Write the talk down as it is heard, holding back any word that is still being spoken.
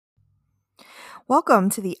Welcome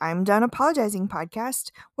to the I'm Done Apologizing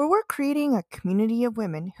podcast, where we're creating a community of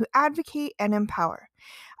women who advocate and empower.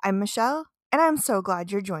 I'm Michelle, and I'm so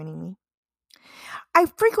glad you're joining me. I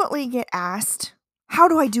frequently get asked, how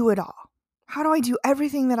do I do it all? How do I do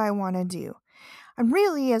everything that I want to do? And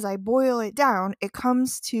really, as I boil it down, it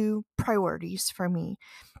comes to priorities for me.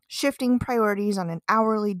 Shifting priorities on an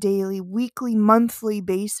hourly, daily, weekly, monthly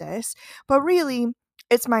basis. But really,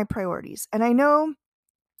 it's my priorities. And I know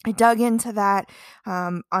I dug into that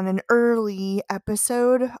on an early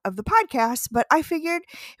episode of the podcast, but I figured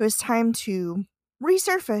it was time to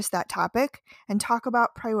resurface that topic and talk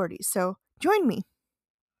about priorities. So join me.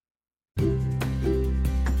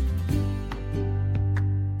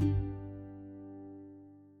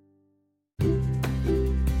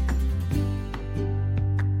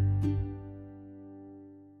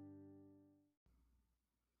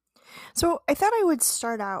 So I thought I would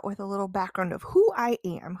start out with a little background of who I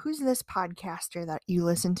am. Who's this podcaster that you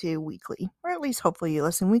listen to weekly, or at least hopefully you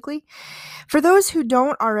listen weekly? For those who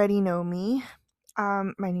don't already know me,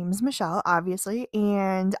 my name is Michelle, obviously,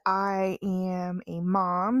 and I am a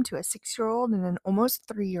mom to a 6-year-old and an almost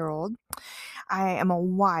 3-year-old. I am a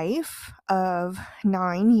wife of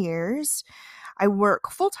 9 years. I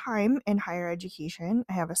work full-time in higher education.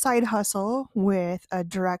 I have a side hustle with a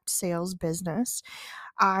direct sales business.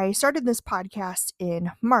 I started this podcast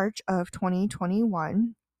in March of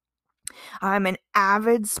 2021. I'm an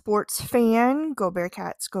avid sports fan. Go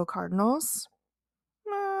Bearcats, go Cardinals.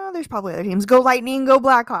 There's probably other teams. Go Lightning, go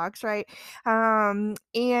Blackhawks, right?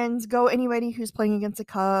 And go anybody who's playing against the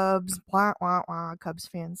Cubs. Wah, wah, wah. Cubs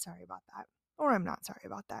fans, sorry about that. Or I'm not sorry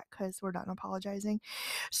about that because we're done apologizing.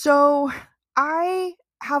 So I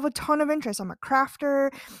have a ton of interest. I'm a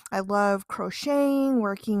crafter. I love crocheting,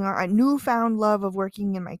 working on a newfound love of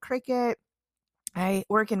working in my Cricut. I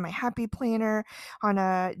work in my Happy Planner on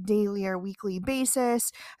a daily or weekly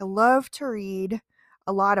basis. I love to read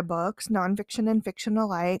a lot of books, nonfiction and fiction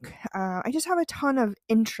alike. I just have a ton of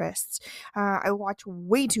interests. I watch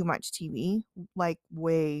way too much TV, like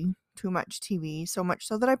way too much TV, so much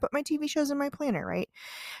so that I put my TV shows in my planner, right?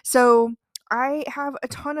 So I have a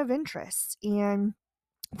ton of interests and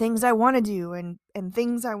things I want to do and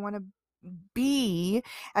things I want to be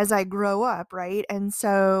as I grow up, right? And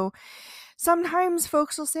so sometimes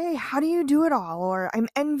folks will say, how do you do it all? Or I'm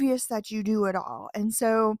envious that you do it all. And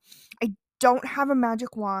so I don't have a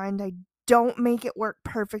magic wand. I don't make it work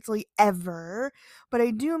perfectly ever, but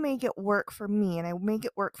I do make it work for me and I make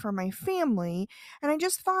it work for my family. And I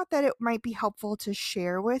just thought that it might be helpful to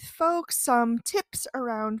share with folks some tips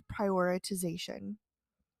around prioritization.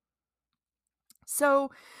 So,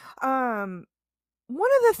 um, one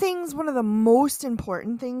of the most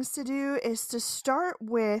important things to do is to start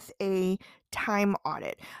with a time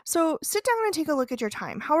audit. So sit down and take a look at your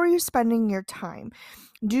time. How are you spending your time?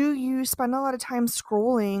 Do you spend a lot of time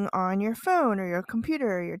scrolling on your phone or your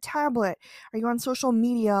computer or your tablet? Are you on social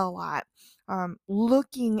media a lot?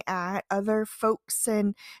 Looking at other folks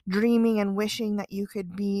and dreaming and wishing that you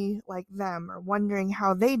could be like them or wondering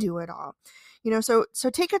how they do it all. So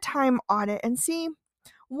take a time audit and see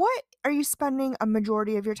what are you spending a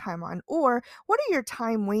majority of your time on, or what are your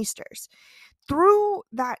time wasters? Through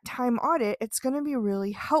that time audit, it's going to be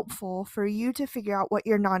really helpful for you to figure out what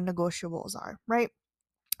your non-negotiables are, right?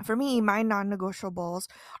 For me, my non-negotiables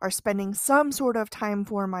are spending some sort of time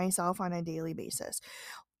for myself on a daily basis.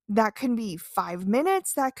 That can be 5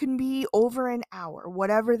 minutes, that can be over an hour,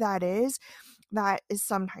 whatever that is. That is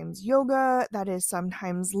sometimes yoga, that is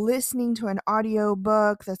sometimes listening to an audio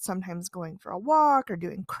book, that's sometimes going for a walk or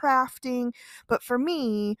doing crafting. But for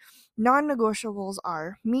me, non-negotiables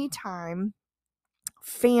are me time,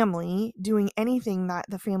 family, doing anything that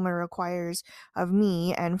the family requires of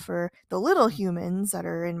me, and for the little humans that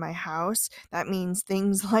are in my house, that means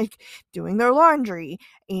things like doing their laundry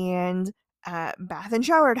and bath and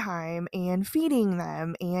shower time and feeding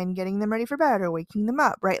them and getting them ready for bed or waking them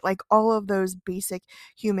up, right? Like all of those basic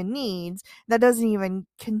human needs. That doesn't even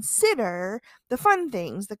consider the fun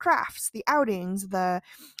things, the crafts, the outings, the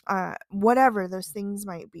whatever those things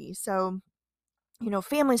might be. So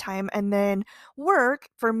family time. And then work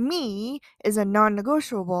for me is a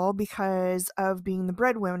non-negotiable because of being the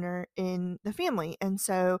breadwinner in the family. And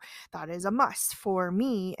so that is a must for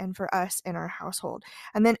me and for us in our household.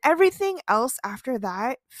 And then everything else after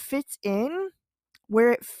that fits in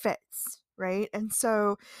where it fits, right? And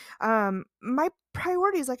so my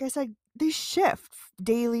priorities, like I said, they shift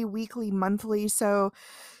daily, weekly, monthly. So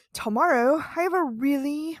tomorrow I have a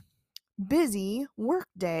really busy work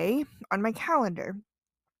day on my calendar.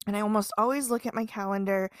 And I almost always look at my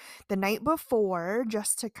calendar the night before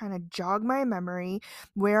just to kind of jog my memory.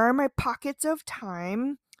 Where are my pockets of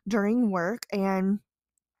time during work, and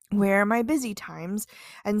where are my busy times?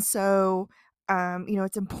 And so,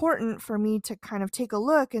 it's important for me to kind of take a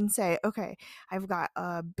look and say, okay, I've got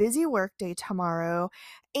a busy work day tomorrow,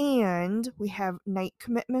 and we have night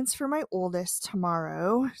commitments for my oldest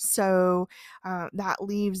tomorrow. So that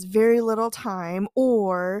leaves very little time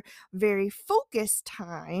or very focused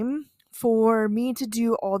time for me to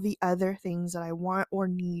do all the other things that I want or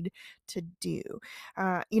need to do.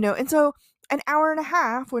 And so an hour and a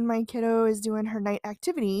half when my kiddo is doing her night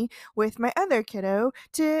activity with my other kiddo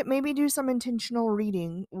to maybe do some intentional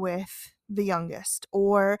reading with the youngest,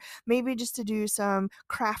 or maybe just to do some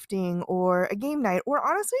crafting or a game night, or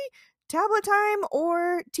honestly, tablet time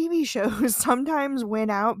or TV shows sometimes win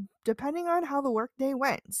out depending on how the workday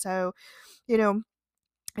went. So, you know,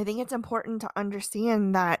 I think it's important to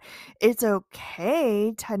understand that it's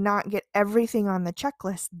okay to not get everything on the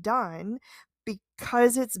checklist done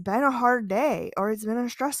because it's been a hard day, or it's been a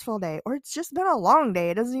stressful day, or it's just been a long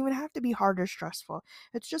day. It doesn't even have to be hard or stressful.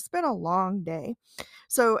 It's just been a long day.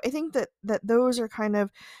 So I think that those are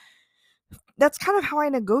that's kind of how I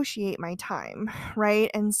negotiate my time,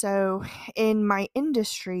 right? And so in my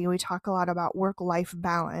industry, we talk a lot about work-life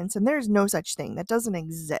balance, and there's no such thing. That doesn't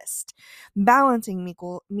exist. Balancing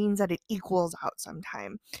means that it equals out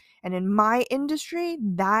sometime. And in my industry,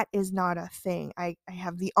 that is not a thing. I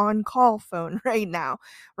have the on-call phone right now,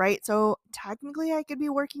 right? So technically I could be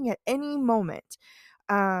working at any moment.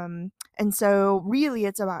 And so really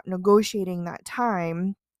it's about negotiating that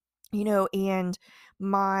time, and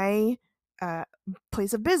my uh,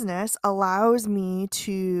 place of business allows me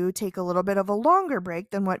to take a little bit of a longer break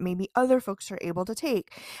than what maybe other folks are able to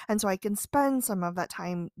take. And so I can spend some of that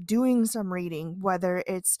time doing some reading, whether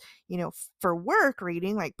it's, for work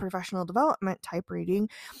reading, like professional development type reading,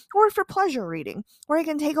 or for pleasure reading, where I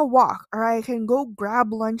can take a walk, or I can go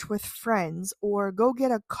grab lunch with friends, or go get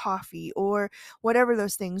a coffee, or whatever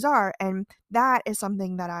those things are. And that is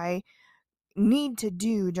something that I need to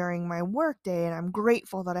do during my workday, and I'm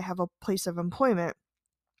grateful that I have a place of employment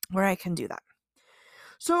where I can do that.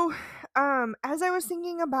 So, as I was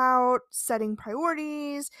thinking about setting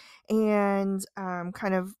priorities and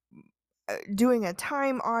kind of doing a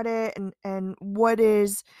time audit, and what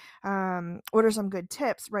are some good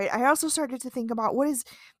tips, right? I also started to think about what is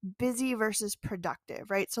busy versus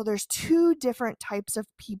productive, right? So there's two different types of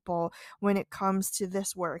people when it comes to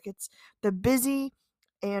this work. It's the busy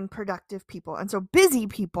and productive people. And so busy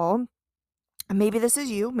people, maybe this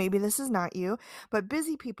is you, maybe this is not you, but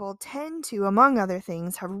busy people tend to, among other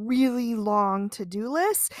things, have really long to-do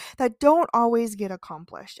lists that don't always get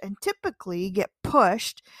accomplished, and typically get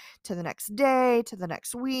pushed to the next day, to the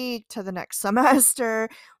next week, to the next semester,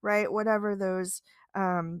 right? Whatever those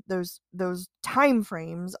time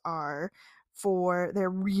frames are for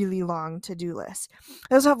their really long to-do lists.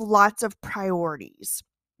 Those have lots of priorities,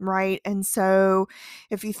 right? And so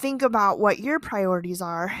if you think about what your priorities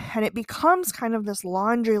are, and it becomes kind of this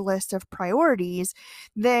laundry list of priorities,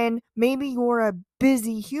 then maybe you're a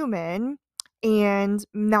busy human and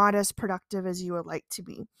not as productive as you would like to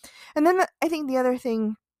be. And then I think the other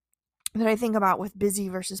thing that I think about with busy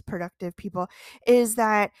versus productive people is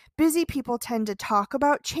that busy people tend to talk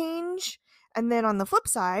about change. And then on the flip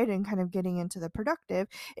side, and kind of getting into the productive,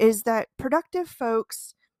 is that productive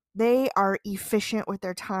folks, they are efficient with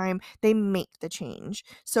their time. They make the change.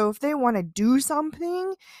 So if they want to do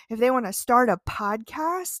something, if they want to start a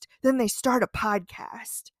podcast, then they start a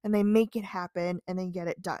podcast and they make it happen and they get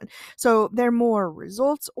it done. So they're more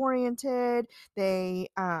results oriented. They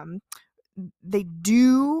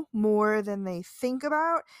do more than they think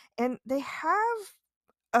about, and they have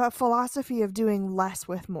a philosophy of doing less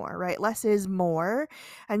with more, right? Less is more.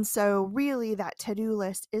 And so really that to-do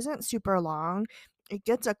list isn't super long. It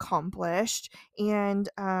gets accomplished, and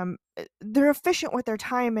they're efficient with their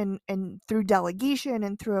time, and through delegation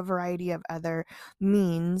and through a variety of other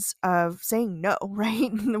means of saying no,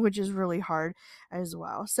 right? Which is really hard as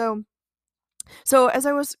well. So as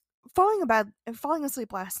I was falling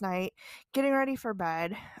asleep last night, getting ready for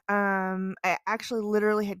bed, I actually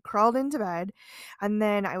literally had crawled into bed, and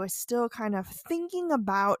then I was still kind of thinking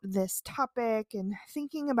about this topic and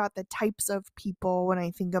thinking about the types of people when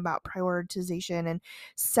I think about prioritization and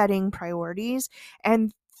setting priorities.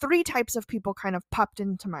 And three types of people kind of popped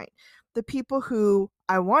into mind. The people who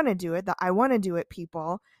I want to do it, the I want to do it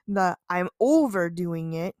people, the I'm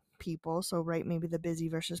overdoing it people, so right, maybe the busy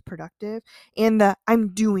versus productive, and the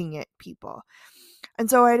I'm doing it people. And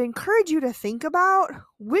so I'd encourage you to think about,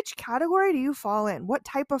 which category do you fall in? What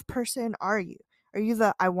type of person are you? Are you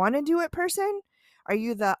the I want to do it person? Are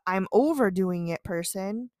you the I'm overdoing it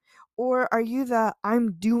person? Or are you the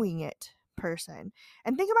I'm doing it person?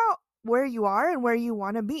 And think about where you are and where you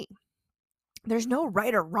want to be. There's no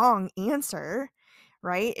right or wrong answer,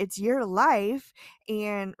 right? It's your life.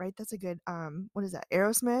 And right, that's a good what is that?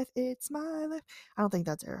 Aerosmith? It's my life. I don't think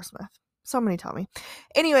that's Aerosmith. Somebody tell me.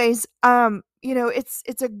 Anyways,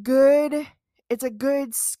 it's a good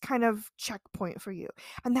kind of checkpoint for you.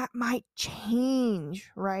 And that might change,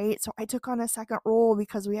 right? So I took on a second role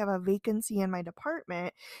because we have a vacancy in my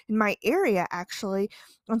department, in my area actually.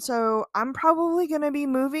 And so I'm probably going to be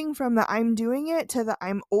moving from the I'm doing it to the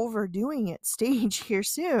I'm overdoing it stage here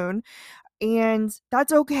soon. And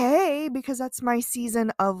that's okay because that's my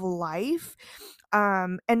season of life.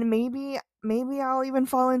 And maybe I'll even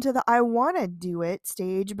fall into the I want to do it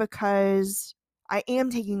stage because I am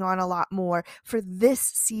taking on a lot more for this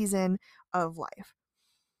season of life.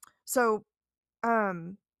 So,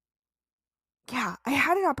 um yeah, I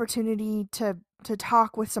had an opportunity to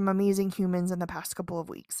talk with some amazing humans in the past couple of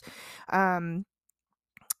weeks. Um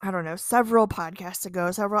I don't know, several podcasts ago,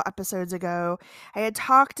 several episodes ago, I had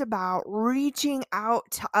talked about reaching out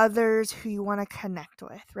to others who you want to connect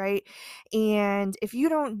with, right? And if you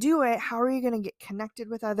don't do it, how are you going to get connected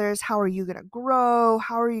with others? How are you going to grow?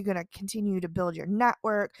 How are you going to continue to build your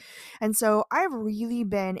network? And so I've really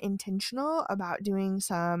been intentional about doing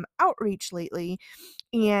some outreach lately,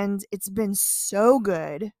 and it's been so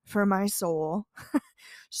good for my soul.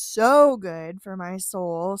 So good for my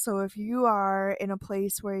soul. So if you are in a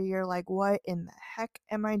place where you're like, what in the heck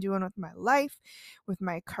am I doing with my life, with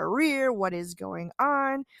my career? What is going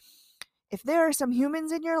on? If there are some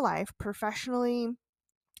humans in your life, professionally,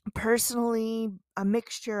 personally, a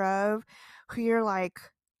mixture of, who you're like,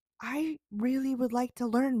 I really would like to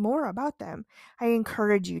learn more about them. I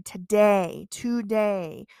encourage you today,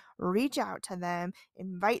 reach out to them,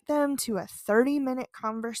 invite them to a 30-minute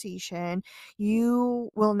conversation.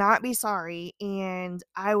 You will not be sorry, and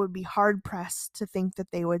I would be hard pressed to think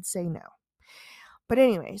that they would say no. But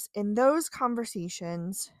anyways, in those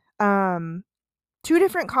conversations, two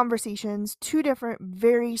different conversations, two different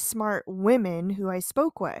very smart women who I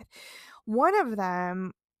spoke with. One of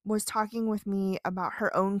them was talking with me about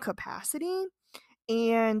her own capacity,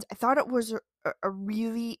 and I thought it was a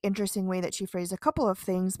really interesting way that she phrased a couple of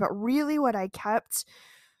things, but really what I kept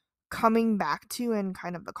coming back to in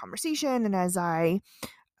kind of the conversation and as I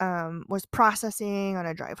was processing on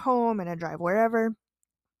a drive home and a drive wherever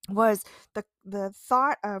was the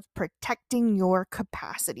thought of protecting your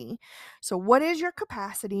capacity. So what is your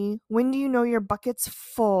capacity? When do you know your bucket's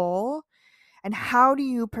full? And how do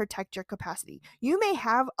you protect your capacity? You may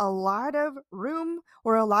have a lot of room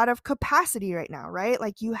or a lot of capacity right now, right?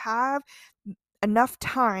 Like you have enough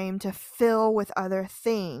time to fill with other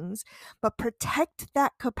things, but protect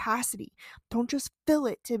that capacity. Don't just fill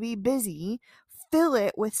it to be busy. Fill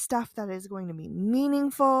it with stuff that is going to be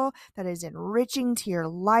meaningful, that is enriching to your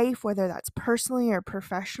life, whether that's personally or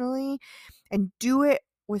professionally, and do it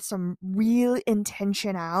with some real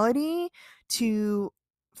intentionality to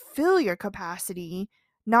fill your capacity,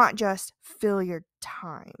 not just fill your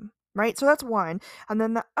time, right? So that's one. And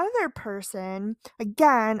then the other person,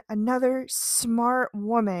 again, another smart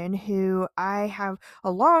woman who I have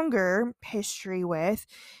a longer history with,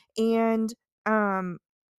 and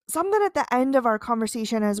something at the end of our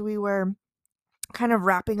conversation as we were kind of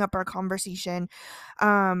wrapping up our conversation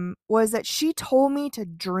was that she told me to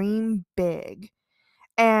dream big.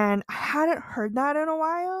 And I hadn't heard that in a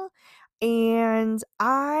while, and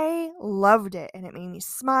I loved it, and it made me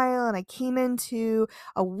smile, and I came into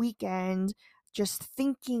a weekend just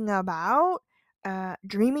thinking about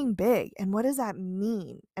dreaming big, and what does that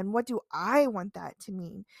mean, and what do I want that to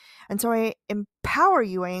mean? And so I empower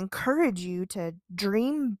you, I encourage you to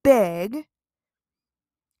dream big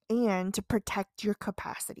and to protect your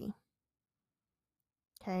capacity.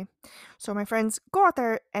 Okay. So, my friends, go out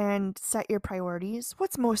there and set your priorities.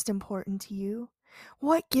 What's most important to you?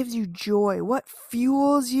 What gives you joy? What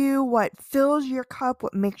fuels you? What fills your cup?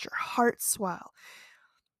 What makes your heart swell?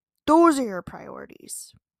 Those are your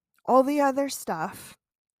priorities. All the other stuff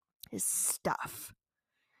is stuff,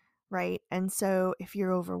 right? And so, if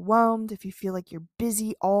you're overwhelmed, if you feel like you're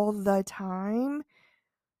busy all the time,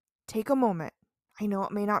 take a moment. I know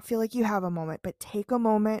it may not feel like you have a moment, but take a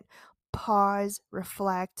moment, pause,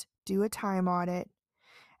 reflect, do a time audit,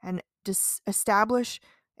 and establish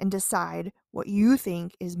and decide what you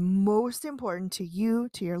think is most important to you,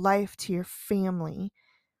 to your life, to your family.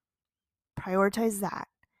 Prioritize that.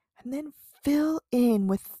 And then fill in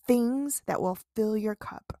with things that will fill your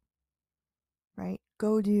cup, right?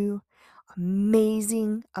 Go do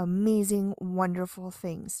amazing, amazing, wonderful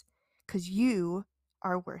things because you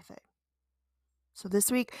are worth it. So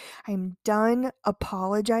this week, I'm done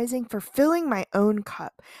apologizing for filling my own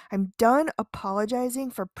cup. I'm done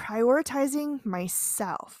apologizing for prioritizing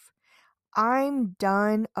myself. I'm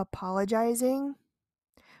done apologizing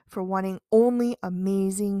for wanting only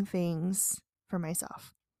amazing things for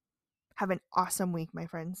myself. Have an awesome week, my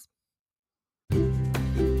friends.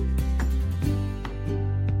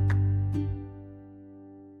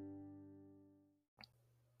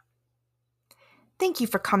 Thank you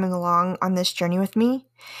for coming along on this journey with me.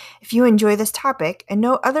 If you enjoy this topic and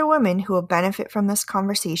know other women who will benefit from this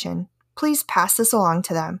conversation, please pass this along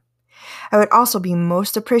to them. I would also be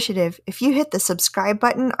most appreciative if you hit the subscribe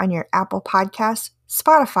button on your Apple Podcasts,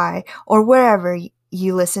 Spotify, or wherever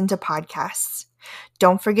you listen to podcasts.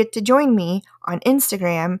 Don't forget to join me on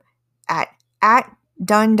Instagram at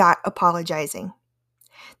 @done.apologizing.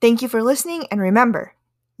 Thank you for listening, and remember,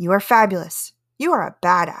 you are fabulous. You are a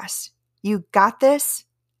badass. You got this,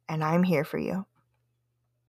 and I'm here for you.